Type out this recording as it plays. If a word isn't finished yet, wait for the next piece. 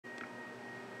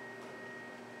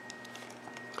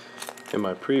In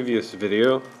my previous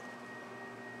video,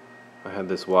 I had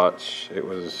this watch. It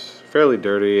was fairly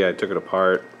dirty. I took it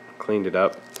apart, cleaned it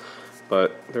up,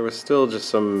 but there was still just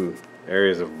some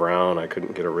areas of brown I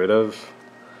couldn't get rid of.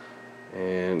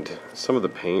 And some of the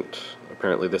paint,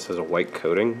 apparently this has a white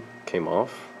coating, came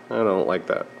off. I don't like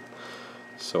that.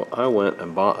 So I went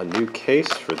and bought a new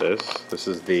case for this. This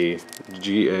is the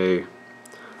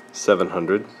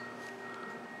GA-700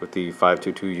 with the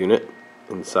 522 unit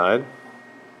inside.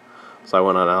 So I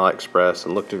went on AliExpress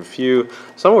and looked at a few.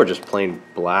 Some were just plain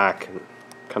black and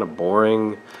kind of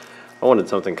boring. I wanted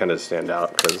something kind of stand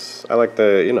out because I like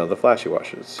the flashy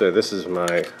watches. So this is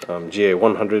my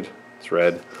GA-100. It's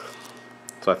red.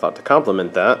 So I thought to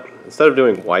complement that, instead of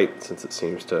doing white, since it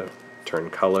seems to turn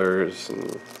colors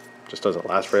and just doesn't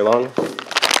last very long,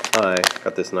 I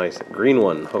got this nice green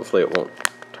one. Hopefully it won't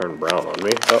turn brown on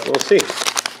me, but we'll see.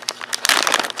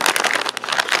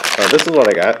 This is what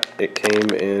I got. It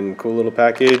came in a cool little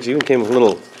package. Even came with a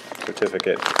little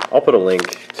certificate. I'll put a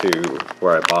link to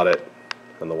where I bought it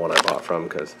and the one I bought from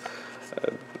because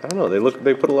I don't know.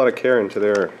 They put a lot of care into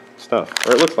their stuff,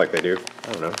 or it looks like they do.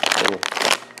 I don't know.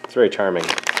 It's very charming.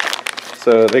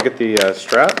 So they get the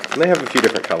strap, and they have a few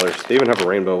different colors. They even have a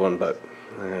rainbow one, but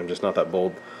I'm just not that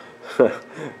bold.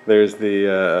 There's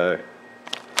the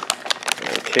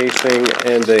casing,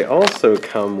 and they also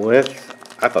come with,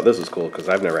 I thought this was cool because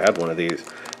I've never had one of these,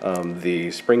 the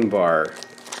spring bar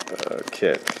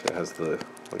kit. It has the,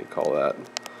 what do you call that,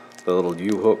 the little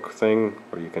U-hook thing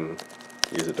where you can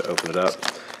use it to open it up.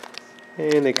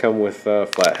 And they come with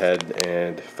flathead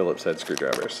and Phillips head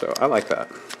screwdrivers, so I like that.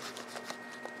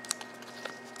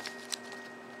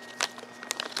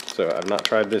 So I've not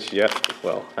tried this yet.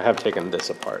 Well, I have taken this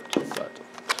apart, but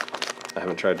I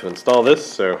haven't tried to install this,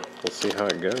 so we'll see how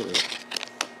it goes.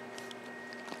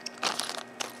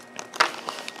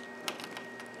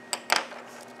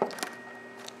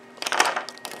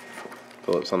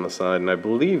 Phillips on the side, and I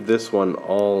believe this one,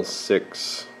 all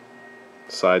 6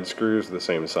 side screws are the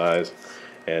same size,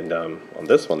 and on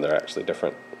this one they're actually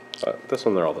different, but this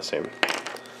one they're all the same.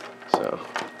 So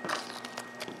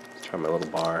let's try my little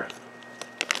bar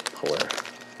puller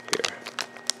here.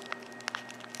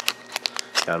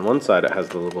 Yeah, on one side it has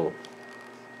the little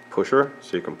pusher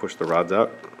so you can push the rods out,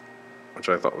 which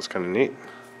I thought was kind of neat.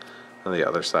 On the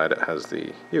other side it has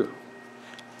the U.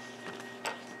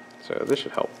 So this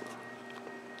should help.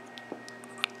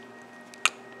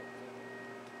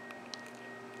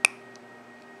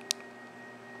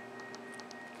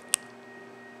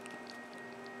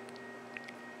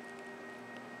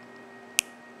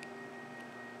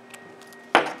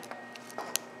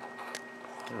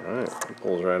 Alright, it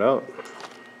pulls right out.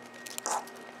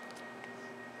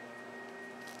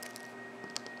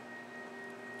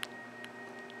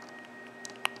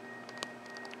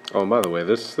 Oh, and by the way,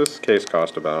 this case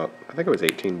cost about, I think it was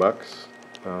 18 bucks.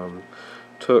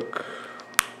 Took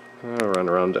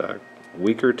around a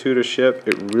week or two to ship.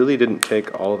 It really didn't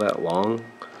take all that long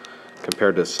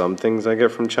compared to some things I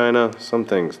get from China. Some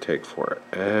things take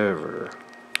forever.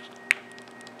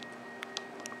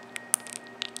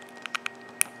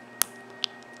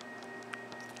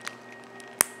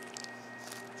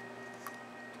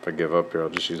 If I give up here, I'll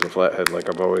just use a flathead like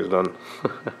I've always done.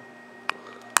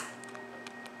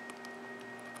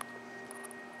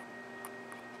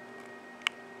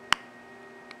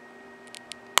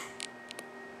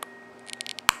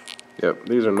 Yep,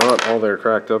 these are not all they're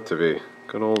cracked up to be.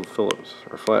 Good old Phillips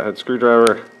or flathead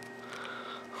screwdriver.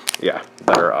 Yeah,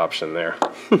 better option there.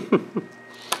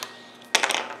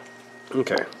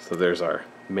 Okay, so there's our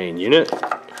main unit.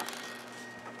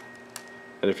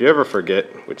 And if you ever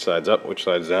forget which side's up, which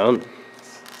side's down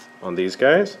on these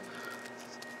guys,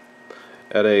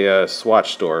 at a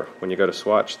Swatch store, when you go to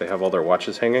Swatch, they have all their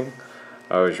watches hanging.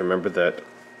 I always remember that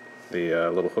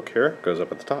the little hook here goes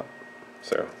up at the top.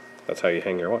 So that's how you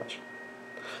hang your watch.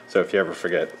 So if you ever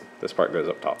forget, this part goes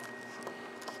up top.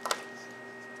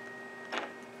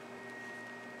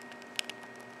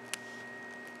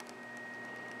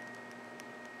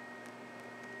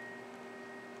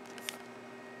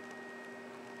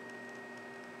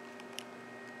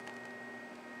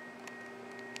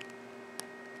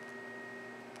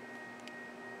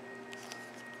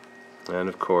 And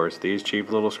of course, these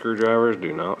cheap little screwdrivers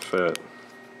do not fit.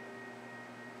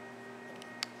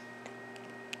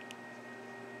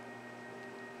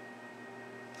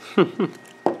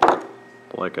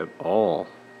 Like at all.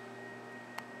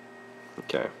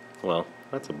 Okay, well,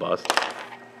 that's a bust.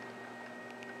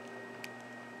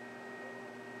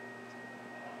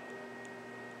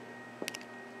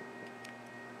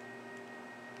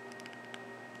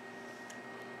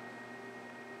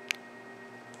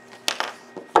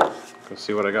 Let's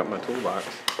see what I got in my toolbox.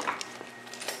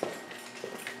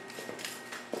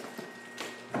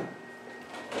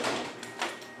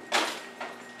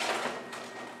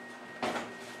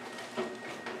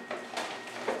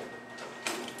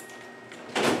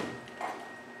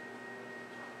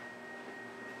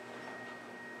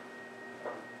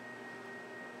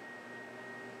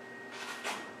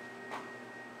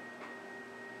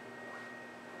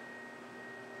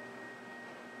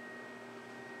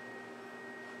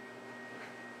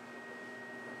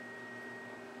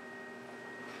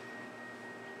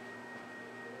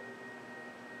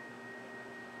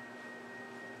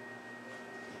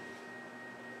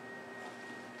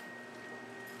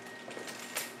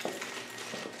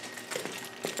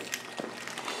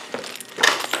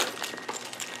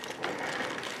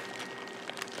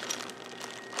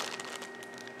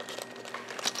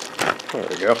 There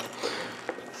we go.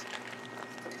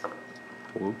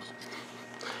 Whoops.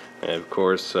 And of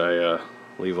course I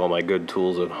leave all my good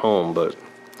tools at home, but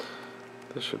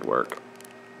this should work.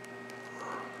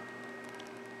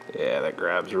 Yeah, that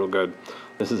grabs real good.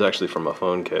 This is actually from a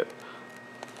phone kit.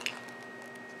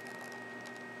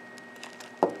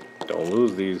 Don't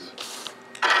lose these.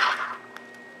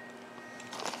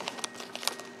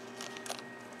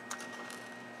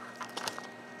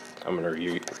 I'm going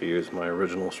to reuse my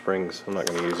original springs. I'm not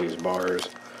going to use these bars.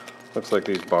 Looks like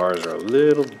these bars are a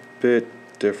little bit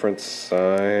different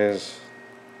size.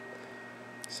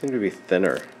 Seem to be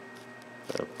thinner.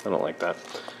 Yeah, I don't like that.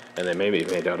 And they may be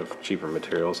made out of cheaper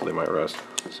materials, so they might rust.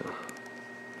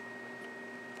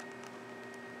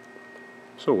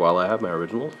 So while I have my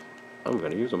originals, I'm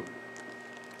going to use them.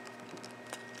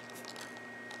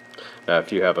 Now,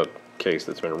 if you have a case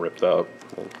that's been ripped up,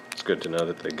 well, it's good to know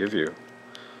that they give you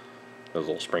those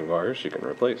little spring bars you can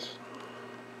replace.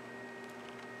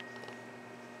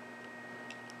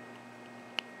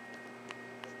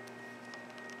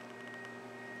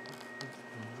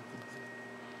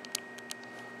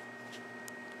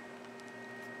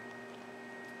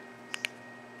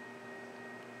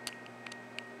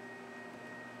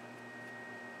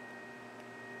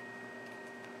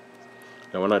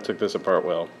 Now when I took this apart,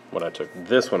 well, when I took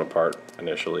this one apart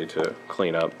initially to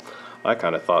clean up, I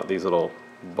kind of thought these little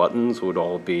buttons would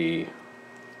all be,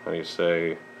 how do you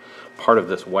say, part of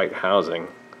this white housing,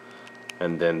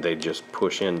 and then they just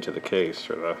push into the case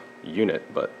or the unit,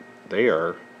 but they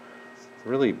are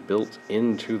really built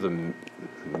into the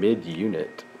mid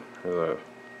unit, or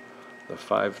the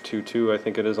 522 I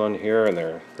think it is on here, and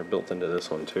they're built into this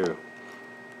one too.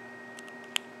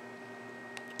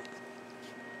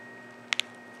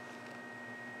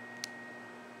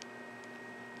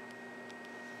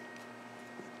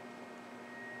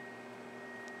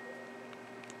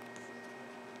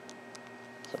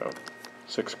 So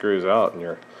 6 screws out and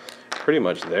you're pretty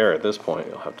much there at this point.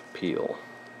 You'll have to peel,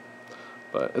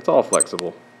 but it's all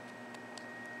flexible.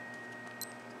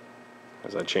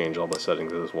 As I change all the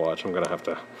settings of this watch, I'm gonna have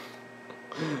to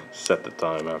set the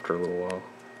time after a little while.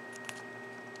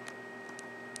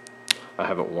 I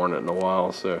haven't worn it in a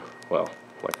while, so, well,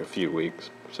 like a few weeks,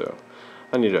 so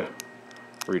I need to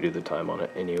redo the time on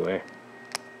it anyway.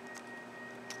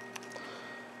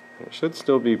 It should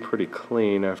still be pretty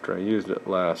clean after I used it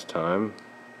last time.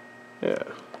 Yeah.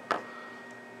 I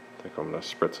think I'm going to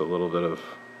spritz a little bit of...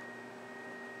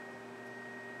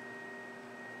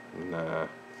 Nah,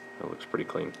 it looks pretty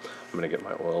clean. I'm going to get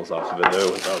my oils off of it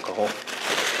though with alcohol.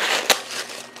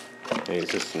 I use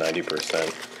just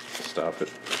 90% stuff.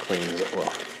 It cleans it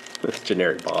well. This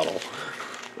generic bottle.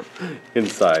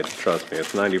 Inside, trust me,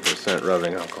 it's 90%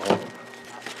 rubbing alcohol.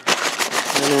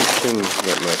 And it can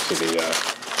get most of the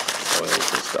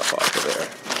oils and stuff off of there.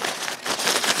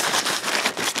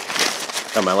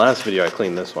 Now my last video I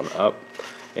cleaned this one up,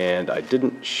 and I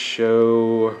didn't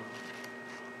show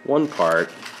one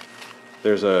part.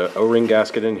 There's a O-ring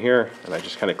gasket in here, and I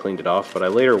just kind of cleaned it off, but I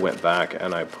later went back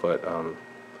and I put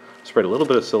sprayed a little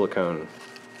bit of silicone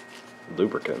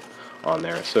lubricant on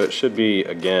there, so it should be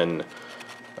again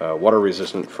water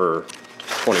resistant for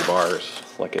 20 bars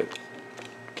like it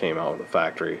came out of the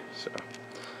factory, so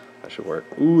that should work.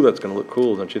 Ooh, that's gonna look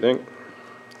cool, don't you think?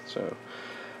 So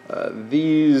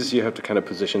these you have to kind of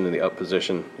position in the up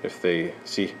position. If they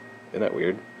see, isn't that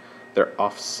weird? They're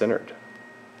off-centered,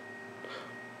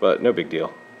 but no big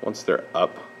deal. Once they're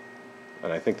up,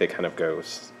 and I think they kind of go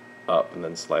up and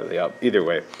then slightly up. Either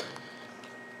way,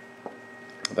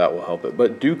 that will help it.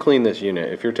 But do clean this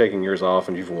unit. If you're taking yours off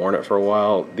and you've worn it for a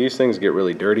while, these things get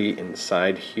really dirty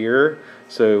inside here.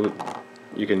 So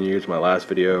you can use my last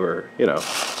video, or, you know,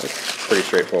 it's pretty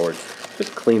straightforward.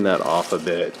 Just clean that off a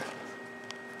bit.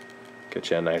 Get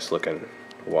you a nice looking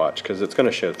watch, because it's going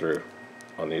to show through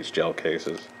on these gel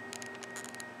cases.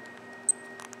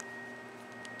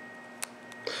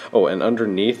 Oh, and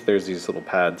underneath there's these little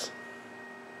pads.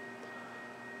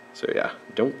 So yeah,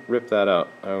 don't rip that out.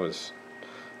 I was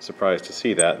surprised to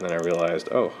see that, and then I realized,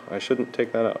 oh, I shouldn't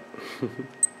take that out.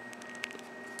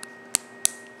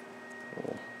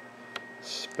 We'll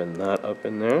spin that up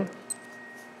in there.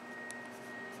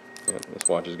 Yeah, this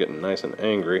watch is getting nice and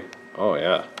angry. Oh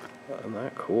yeah, isn't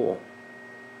that cool?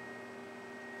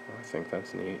 I think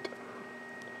that's neat.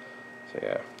 So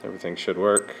yeah, everything should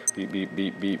work. Beep, beep,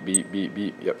 beep, beep, beep, beep,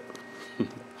 beep. Yep.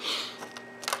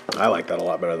 I like that a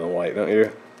lot better than white, don't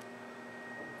you?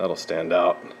 That'll stand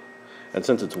out. And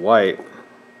since it's white,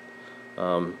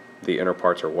 the inner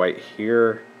parts are white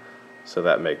here, so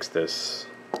that makes this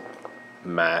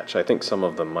match. I think some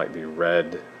of them might be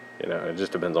red. You know, it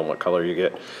just depends on what color you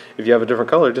get. If you have a different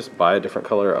color, just buy a different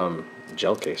color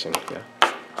gel casing. Yeah.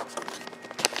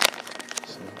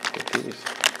 So get these.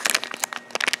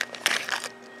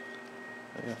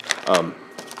 Yeah.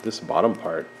 This bottom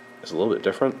part is a little bit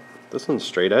different. This one's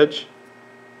straight edge,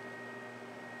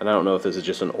 and I don't know if this is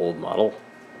just an old model,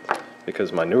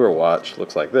 because my newer watch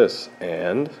looks like this,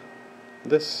 and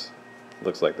this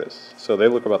looks like this. So they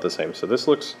look about the same. So this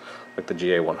looks like the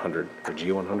GA-100, or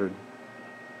G-100.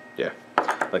 Yeah,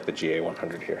 like the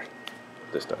GA-100 here.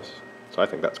 This does. So I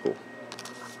think that's cool.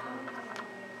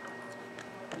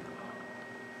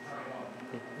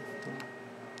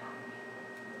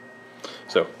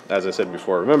 So, as I said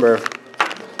before, remember,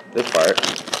 this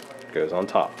part goes on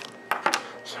top.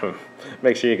 So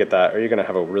make sure you get that, or you're going to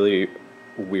have a really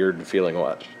weird feeling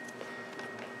watch.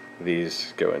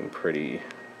 These go in pretty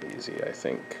easy, I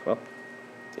think. Well,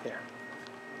 yeah.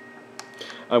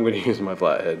 I'm going to use my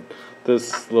flathead.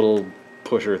 This little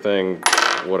pusher thing,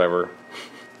 whatever.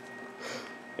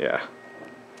 Yeah.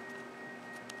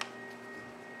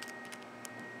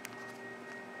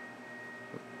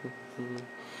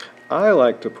 I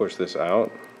like to push this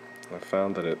out. I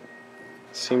found that it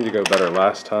seemed to go better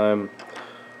last time.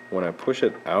 When I push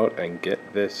it out and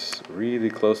get this really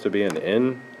close to being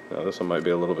in, now this one might be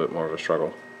a little bit more of a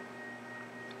struggle.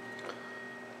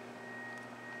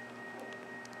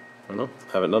 I don't know,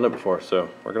 haven't done it before, so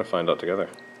we're gonna find out together.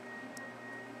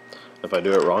 If I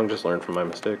do it wrong, just learn from my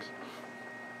mistakes.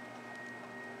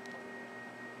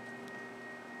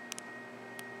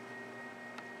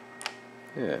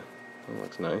 Yeah, that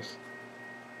looks nice.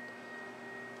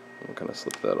 I'll kind of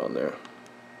slip that on there.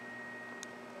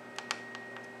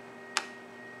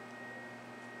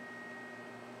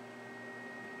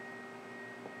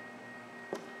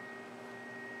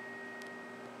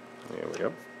 There we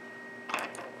go.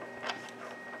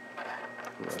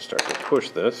 I'm going to start to push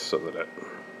this so that it...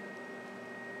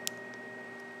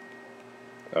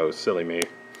 Oh, silly me.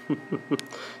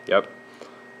 Yep.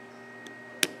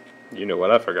 You know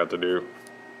what I forgot to do.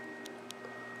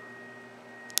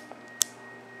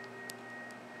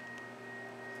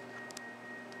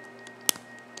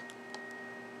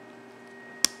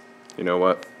 You know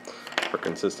what? For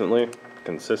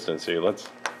consistency, let's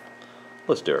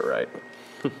do it right.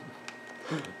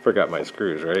 Forgot my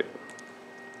screws, right?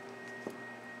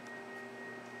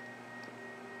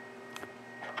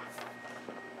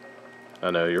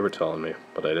 I know you were telling me,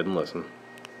 but I didn't listen.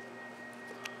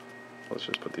 Let's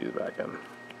just put these back in.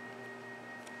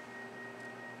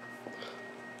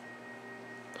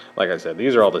 Like I said,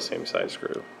 these are all the same size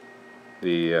screw.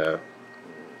 The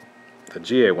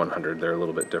GA-100, they're a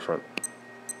little bit different.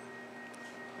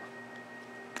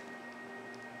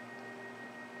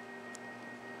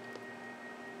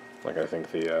 Like I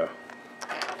think the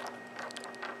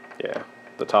yeah,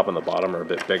 the top and the bottom are a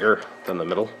bit bigger than the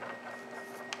middle.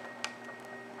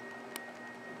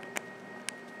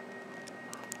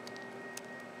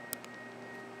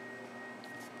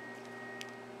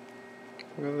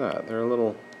 Look at that, they're a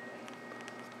little,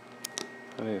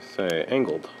 how do you say,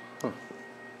 angled. Huh.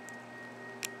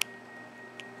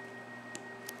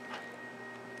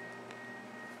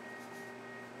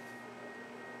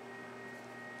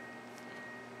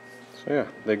 So yeah,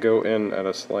 they go in at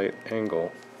a slight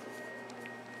angle.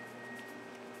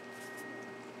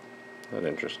 That's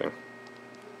interesting.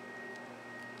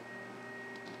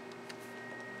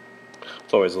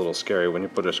 It's always a little scary when you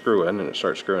put a screw in and it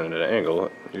starts screwing at an angle.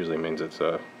 It usually means it's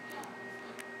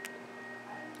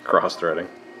cross-threading.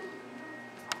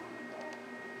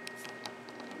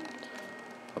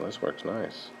 Well, this works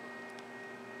nice.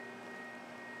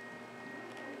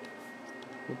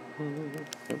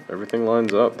 Everything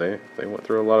lines up. They went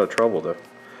through a lot of trouble to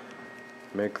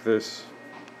make this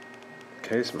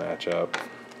case match up.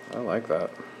 I like that.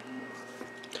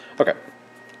 Okay,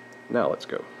 now let's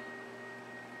go.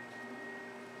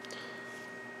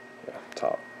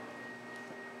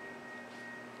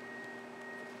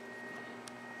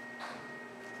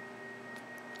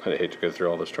 I'd hate to go through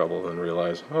all this trouble and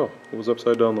realize, oh, it was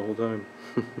upside down the whole time.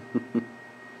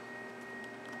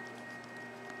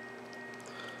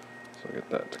 So I get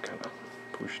that to kind of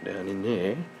push down in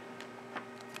there.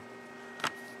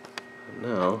 And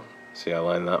now, see, I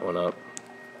line that one up.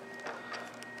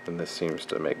 And this seems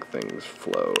to make things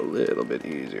flow a little bit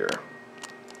easier.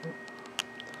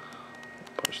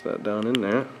 Push that down in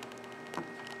there.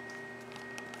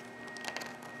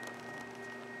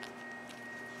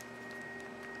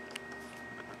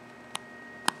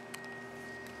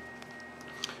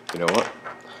 You know what?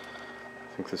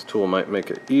 I think this tool might make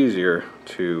it easier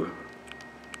to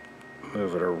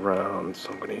move it around, so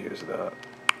I'm going to use that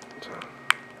to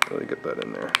really get that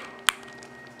in there.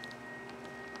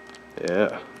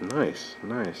 Yeah, nice,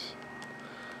 nice.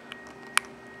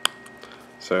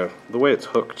 So the way it's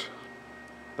hooked,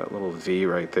 that little V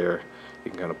right there,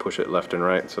 you can kind of push it left and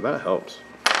right, so that helps.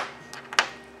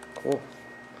 Cool.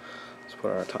 Let's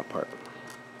put our top part.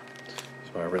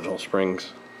 These are my original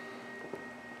springs.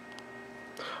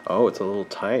 Oh, it's a little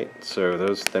tight, so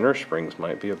those thinner springs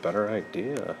might be a better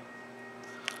idea.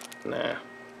 Nah.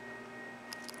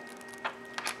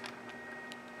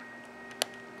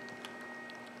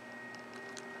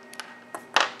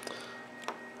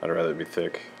 I'd rather it be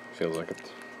thick. Feels like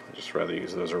it. I'd just rather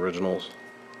use those originals.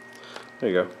 There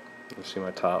you go. You see my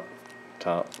top.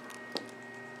 I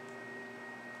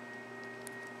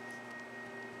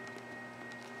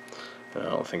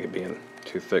don't think it being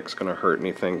too thick is going to hurt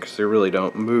anything because they really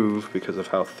don't move because of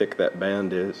how thick that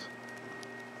band is.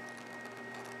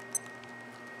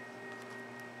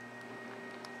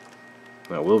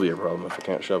 That will be a problem if I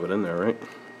can't shove it in there, right?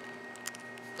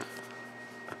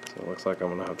 So it looks like I'm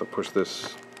going to have to push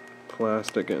this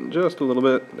plastic in just a little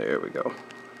bit. There we go.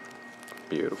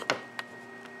 Beautiful.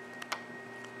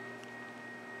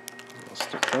 I'll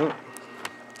stick that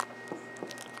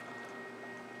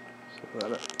so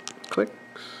that it clicks.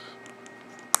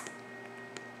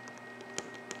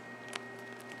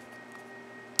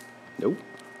 Nope.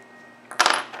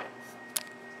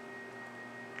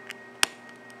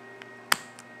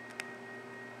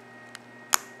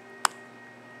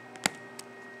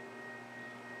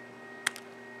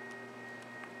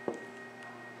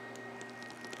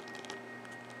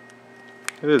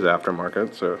 It is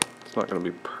aftermarket, so it's not going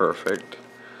to be perfect.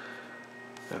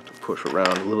 I have to push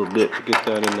around a little bit to get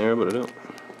that in there, but I don't.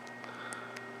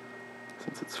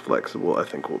 Since it's flexible, I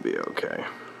think we'll be okay.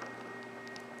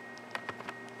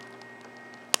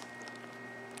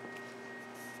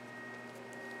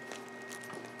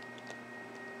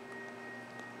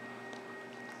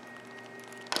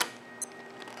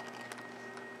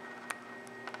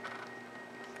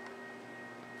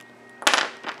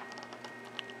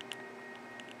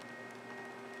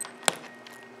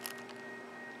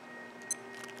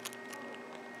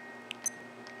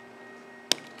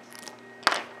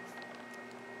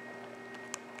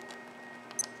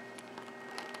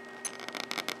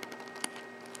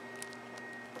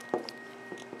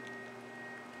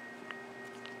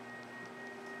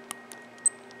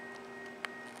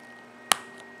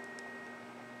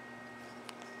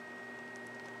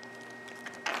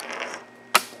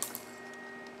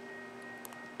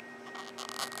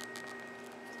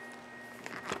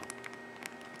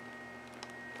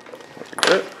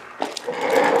 Good.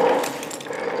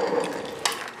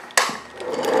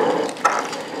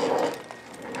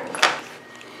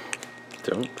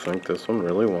 Don't think this one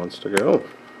really wants to go.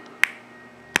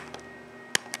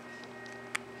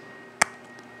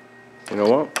 You know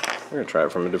what? We're going to try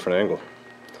it from a different angle.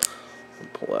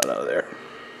 Pull that out of there.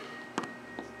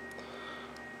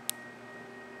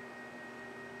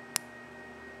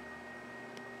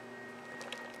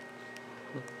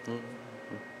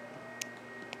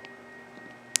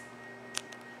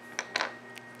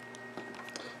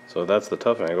 So that's the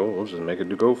tough angle. We'll just make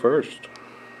it go first.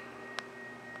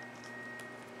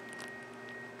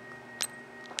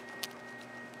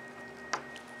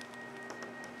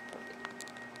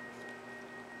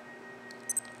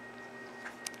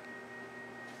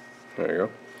 There you go.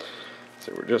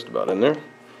 So we're just about in there.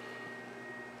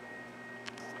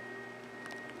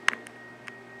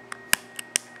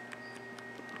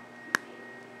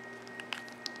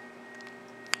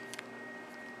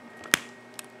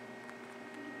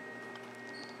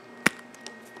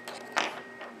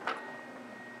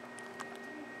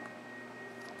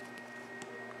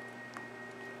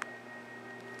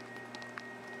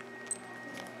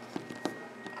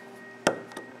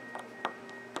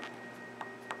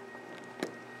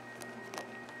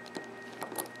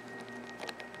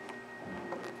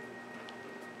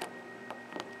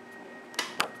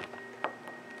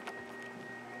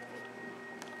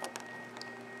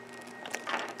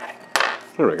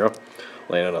 There we go.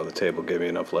 Laying it on the table gave me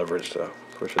enough leverage to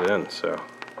push it in, so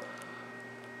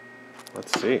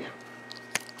let's see.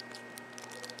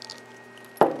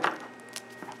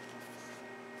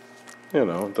 You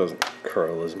know, it doesn't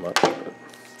curl as much, but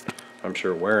I'm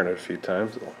sure wearing it a few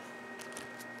times will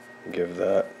give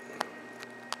that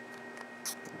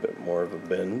a bit more of a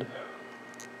bend.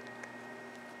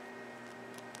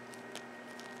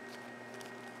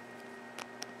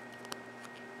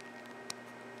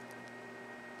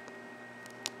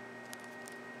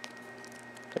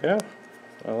 Yeah,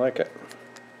 I like it.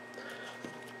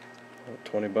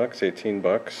 20 bucks, 18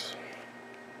 bucks.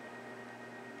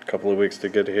 A couple of weeks to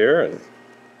get here, and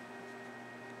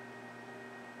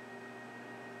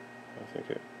I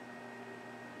think it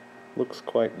looks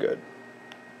quite good.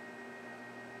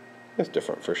 It's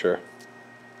different for sure.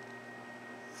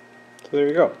 So there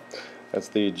you go. That's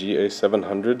the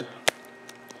GA-700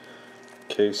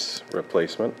 case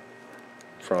replacement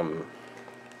from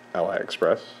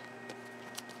AliExpress.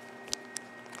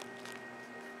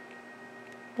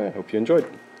 I hope you enjoyed.